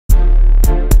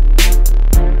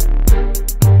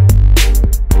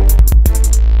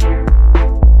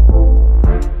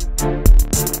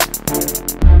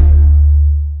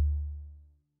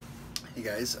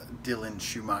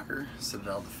Schumacher,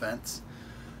 Citadel Defense.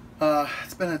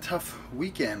 It's been a tough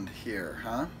weekend here,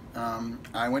 huh?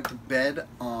 I went to bed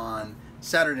on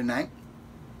Saturday night,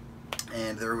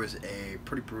 and there was a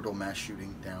pretty brutal mass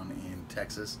shooting down in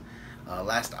Texas.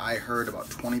 Last I heard, about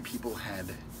 20 people had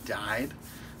died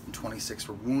and 26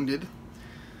 were wounded.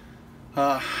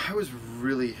 I was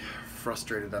really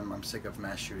frustrated. I'm sick of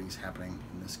mass shootings happening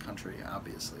in this country,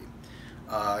 obviously.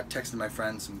 Texted my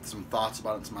friends some thoughts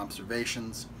about it, some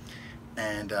observations,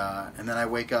 and then I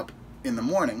wake up in the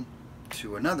morning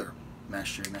to another mass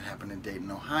shooting that happened in Dayton,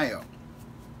 Ohio.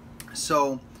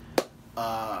 So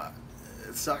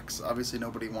it sucks. Obviously,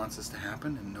 nobody wants this to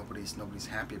happen, and nobody's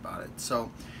happy about it.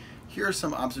 So here are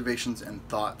some observations and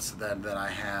thoughts that I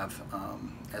have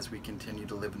as we continue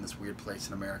to live in this weird place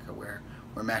in America where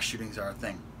mass shootings are a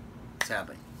thing,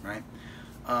 sadly, right?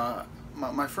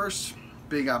 My first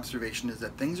big observation is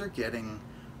that things are getting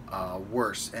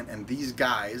worse, and these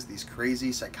guys, these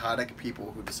crazy psychotic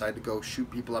people who decide to go shoot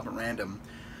people up at random,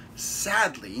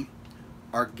 sadly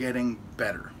are getting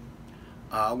better.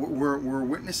 We're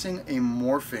witnessing a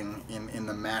morphing in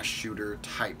the mass shooter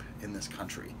type in this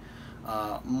country.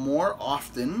 More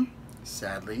often,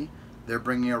 sadly, they're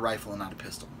bringing a rifle and not a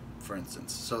pistol, for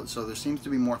instance. So there seems to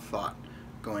be more thought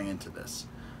going into this.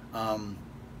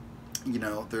 You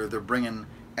know, they're bringing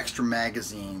extra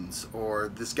magazines, or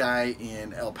this guy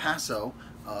in El Paso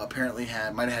apparently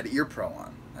might have had ear pro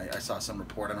on. I saw some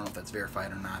report, I don't know if that's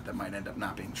verified or not, that might end up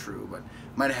not being true, but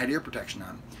might have had ear protection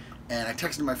on. And I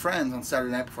texted my friends on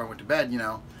Saturday night before I went to bed, you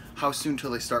know, how soon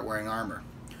till they start wearing armor?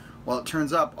 Well, it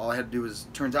turns out all I had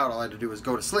to do was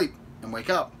go to sleep and wake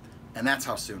up, and that's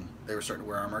how soon they were starting to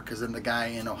wear armor, because then the guy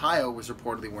in Ohio was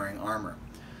reportedly wearing armor.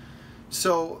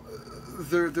 So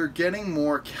they're getting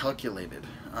more calculated,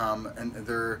 and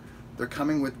they're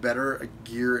coming with better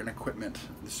gear and equipment.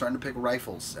 They're starting to pick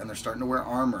rifles, and they're starting to wear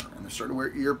armor, and they're starting to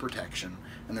wear ear protection,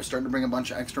 and they're starting to bring a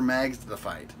bunch of extra mags to the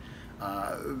fight.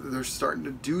 They're starting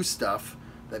to do stuff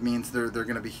that means they're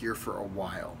going to be here for a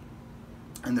while,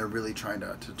 and they're really trying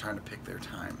to pick their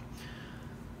time.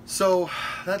 So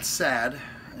that's sad,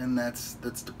 and that's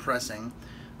depressing.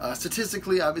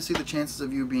 Statistically, obviously, the chances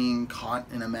of you being caught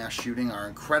in a mass shooting are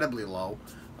incredibly low,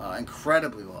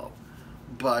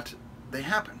 but they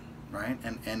happen, right?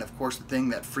 And of course, the thing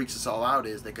that freaks us all out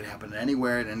is they could happen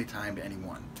anywhere, at any time, to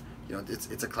anyone. You know,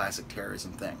 it's a classic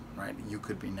terrorism thing, right? You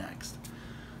could be next.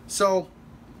 So,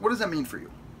 what does that mean for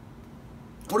you?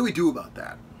 What do we do about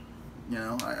that? You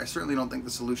know, I certainly don't think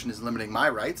the solution is limiting my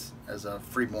rights as a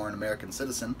free-born American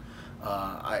citizen.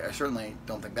 I certainly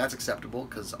don't think that's acceptable,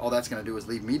 because all that's going to do is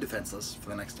leave me defenseless for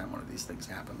the next time one of these things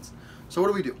happens. So what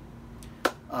do we do?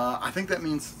 I think that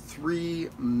means three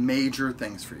major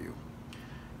things for you.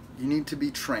 You need to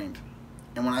be trained.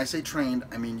 And when I say trained,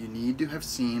 I mean you need to have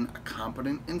seen a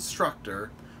competent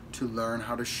instructor to learn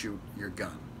how to shoot your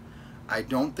gun. I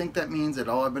don't think that means that,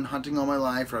 oh, I've been hunting all my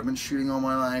life, or I've been shooting all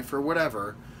my life, or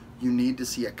whatever. You need to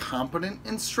see a competent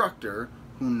instructor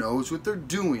who knows what they're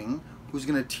doing, who's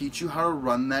going to teach you how to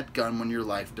run that gun when your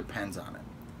life depends on it.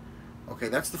 Okay,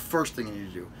 that's the first thing you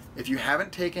need to do. If you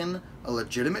haven't taken a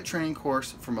legitimate training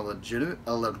course from a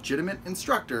legitimate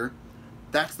instructor,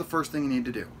 that's the first thing you need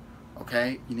to do.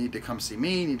 Okay, you need to come see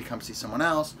me, you need to come see someone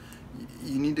else.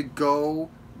 You need to go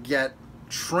get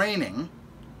training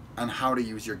on how to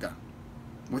use your gun.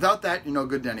 Without that, you're no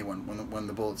good to anyone when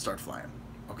the bullets start flying.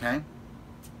 Okay?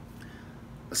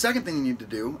 The second thing you need to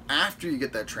do after you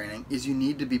get that training is you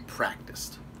need to be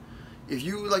practiced. If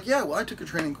you like, yeah, well, I took a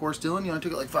training course, Dylan. You know, I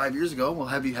took it like 5 years ago. Well,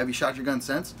 have you shot your gun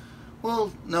since?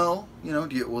 Well, no. You know,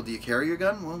 do you carry your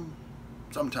gun? Well,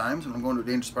 sometimes when I'm going to a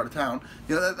dangerous part of town.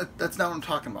 You know, that's not what I'm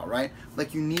talking about, right?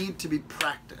 Like, you need to be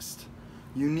practiced.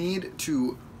 You need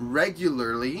to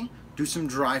regularly do some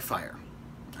dry fire.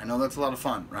 I know that's a lot of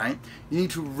fun, right? You need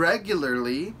to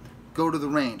regularly go to the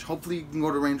range. Hopefully you can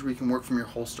go to a range where you can work from your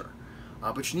holster.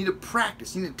 But you need to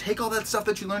practice. You need to take all that stuff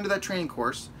that you learned at that training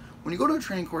course. When you go to a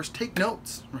training course, take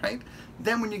notes, right?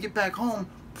 Then when you get back home,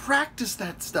 practice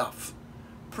that stuff.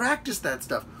 Practice that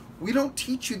stuff. We don't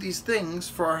teach you these things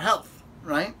for our health,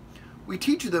 right? We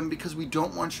teach you them because we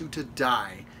don't want you to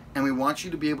die, and we want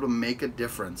you to be able to make a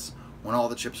difference when all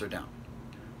the chips are down.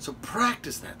 So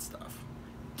practice that stuff.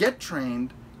 Get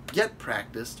trained. Get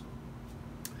practiced.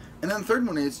 And then the third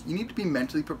one is you need to be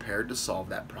mentally prepared to solve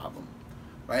that problem,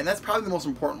 right? And that's probably the most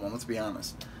important one, let's be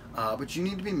honest. But you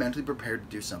need to be mentally prepared to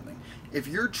do something. If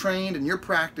you're trained and you're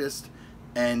practiced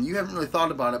and you haven't really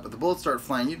thought about it, but the bullets start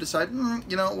flying, you decide,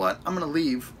 you know what, I'm going to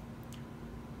leave.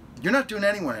 You're not doing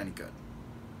anyone any good,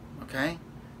 okay?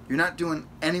 You're not doing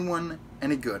anyone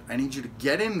any good. I need you to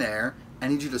get in there. I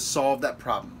need you to solve that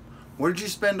problem. What did you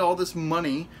spend all this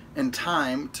money and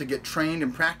time to get trained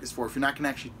and practice for if you're not going to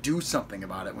actually do something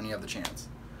about it when you have the chance?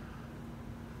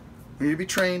 We need to be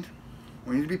trained,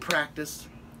 we need to be practiced,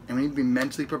 and we need to be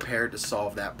mentally prepared to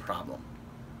solve that problem.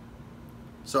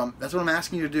 So that's what I'm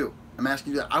asking you to do. I'm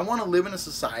asking you that. I want to live in a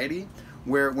society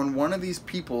where when one of these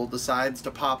people decides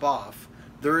to pop off,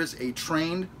 there is a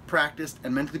trained, practiced,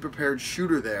 and mentally prepared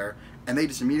shooter there, and they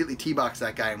just immediately T-box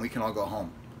that guy and we can all go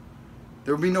home.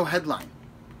 There will be no headline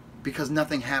because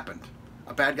nothing happened.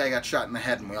 A bad guy got shot in the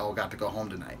head and we all got to go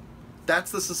home tonight. That's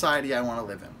the society I want to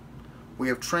live in. We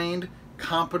have trained,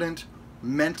 competent,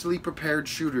 mentally prepared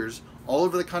shooters all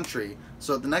over the country,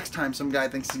 so that the next time some guy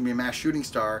thinks he's going to be a mass shooting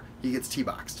star, he gets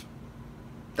T-boxed.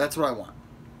 That's what I want.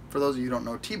 For those of you who don't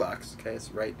know T-box, okay, it's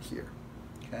right here.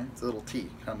 Okay, it's a little T,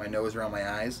 kind of my nose around my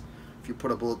eyes. If you put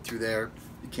a bullet through there,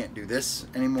 you can't do this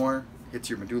anymore. Hits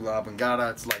your medulla oblongata,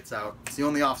 it's lights out. It's the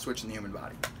only off switch in the human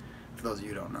body, for those of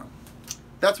you who don't know.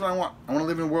 That's what I want. I want to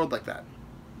live in a world like that,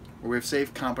 where we have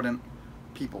safe, competent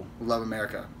people who love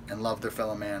America and love their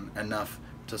fellow man enough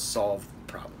to solve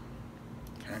the problem.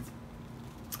 Okay?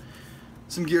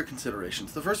 Some gear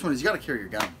considerations. The first one is you got to carry your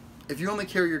gun. If you only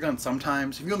carry your gun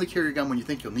sometimes, if you only carry your gun when you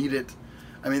think you'll need it,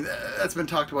 I mean, that's been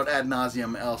talked about ad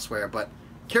nauseum elsewhere, but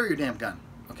carry your damn gun,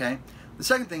 okay? The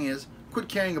second thing is quit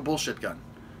carrying a bullshit gun.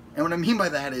 And what I mean by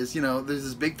that is, you know, there's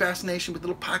this big fascination with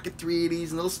little pocket .380s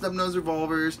and little snub-nosed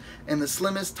revolvers and the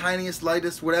slimmest, tiniest,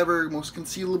 lightest, whatever, most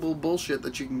concealable bullshit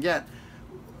that you can get.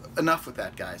 Enough with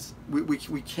that, guys.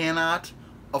 We cannot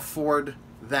afford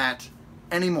that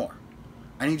anymore.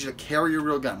 I need you to carry a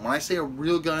real gun. When I say a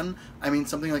real gun, I mean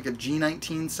something like a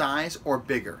G19 size or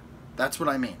bigger. That's what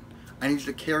I mean. I need you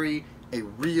to carry a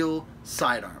real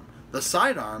sidearm. The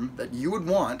sidearm that you would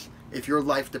want if your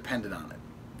life depended on it.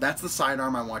 That's the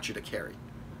sidearm I want you to carry.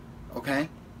 Okay?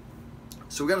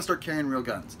 So we got to start carrying real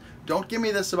guns. Don't give me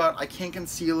this about I can't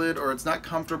conceal it or it's not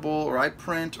comfortable or I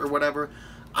print or whatever.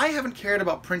 I haven't cared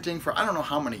about printing for I don't know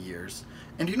how many years.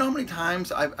 And do you know how many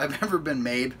times I've ever been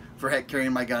made for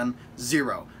carrying my gun?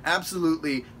 Zero.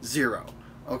 Absolutely zero.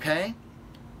 Okay?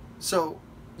 So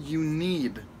you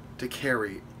need to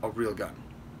carry a real gun.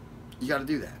 You got to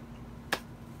do that.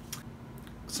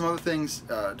 Some other things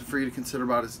for you to consider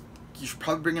about is you should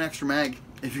probably bring an extra mag.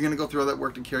 If you're going to go through all that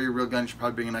work to carry a real gun, you should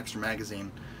probably bring an extra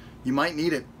magazine. You might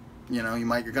need it. You know,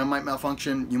 your gun might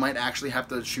malfunction. You might actually have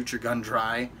to shoot your gun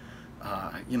dry.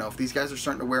 You know, if these guys are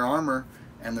starting to wear armor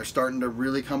and they're starting to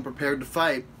really come prepared to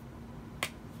fight,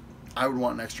 I would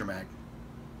want an extra mag.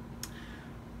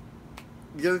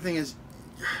 The other thing is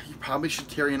you probably should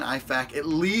carry an IFAK at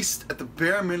least at the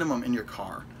bare minimum in your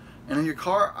car. And in your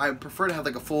car, I prefer to have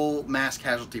like a full mass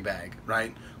casualty bag,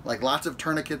 right? Like lots of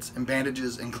tourniquets and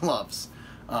bandages and gloves.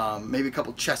 Maybe a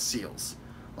couple chest seals.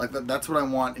 Like that's what I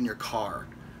want in your car.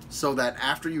 So that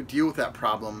after you deal with that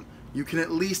problem, you can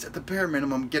at least, at the bare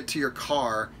minimum, get to your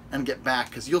car and get back,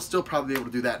 because you'll still probably be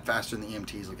able to do that faster than the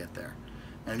EMTs will get there.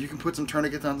 And if you can put some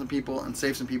tourniquets on some people and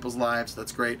save some people's lives,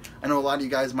 that's great. I know a lot of you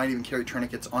guys might even carry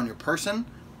tourniquets on your person.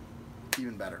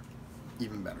 Even better.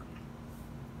 Even better.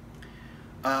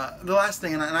 The last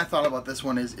thing, and I thought about this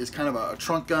one, is kind of a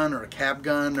trunk gun or a cab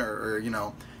gun or you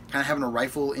know, kind of having a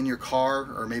rifle in your car,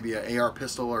 or maybe an AR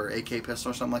pistol or AK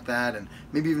pistol or something like that, and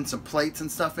maybe even some plates and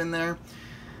stuff in there.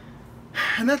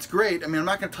 And that's great. I mean, I'm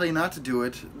not going to tell you not to do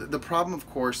it. The problem, of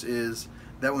course, is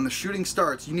that when the shooting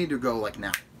starts, you need to go like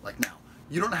now. Like now.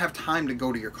 You don't have time to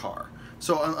go to your car.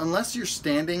 So unless you're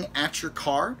standing at your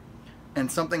car and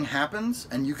something happens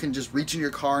and you can just reach in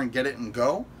your car and get it and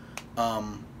go,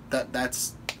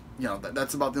 that's you know,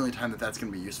 that's about the only time that that's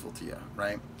going to be useful to you,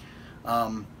 right?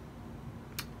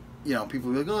 You know, people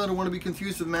will be like, oh, I don't want to be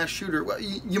confused with a mass shooter. Well,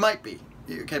 you might be.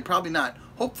 Okay, probably not.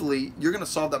 Hopefully, you're going to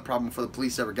solve that problem before the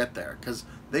police ever get there, because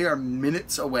they are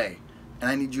minutes away, and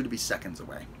I need you to be seconds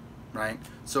away, right?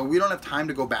 So we don't have time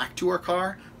to go back to our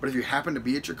car, but if you happen to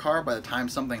be at your car by the time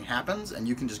something happens and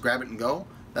you can just grab it and go,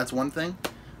 that's one thing.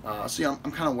 So, you know,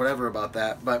 I'm kind of whatever about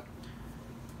that, but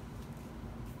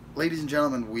ladies and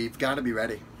gentlemen, we've got to be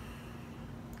ready.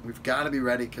 We've got to be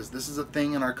ready, because this is a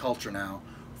thing in our culture now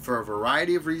for a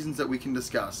variety of reasons that we can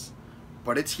discuss,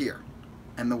 but it's here.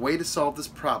 And the way to solve this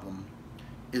problem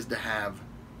is to have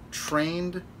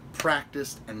trained,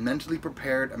 practiced, and mentally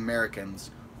prepared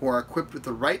Americans who are equipped with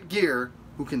the right gear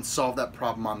who can solve that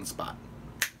problem on the spot.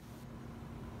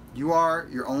 You are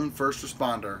your own first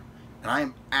responder, and I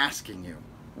am asking you,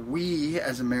 we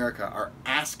as America are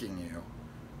asking you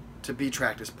to be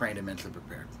practiced, trained, and mentally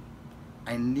prepared.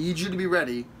 I need you to be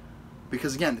ready,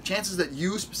 because again, the chances that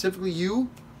you, specifically you,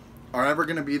 are ever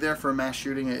going to be there for a mass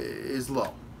shooting is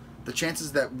low. The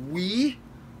chances that we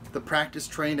the practice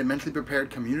trained and mentally prepared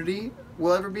community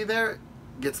will ever be there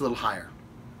gets a little higher,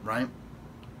 right?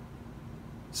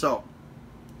 So,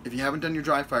 if you haven't done your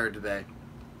dry fire today,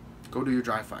 go do your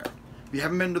dry fire. If you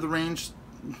haven't been to the range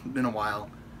in a while,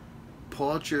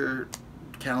 pull out your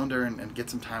calendar and get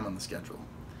some time on the schedule.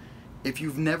 If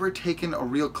you've never taken a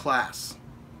real class,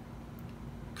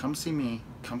 come see me,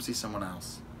 come see someone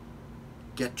else.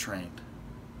 Get trained.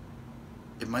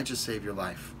 It might just save your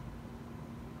life.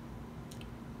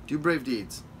 Do brave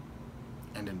deeds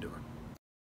and endure.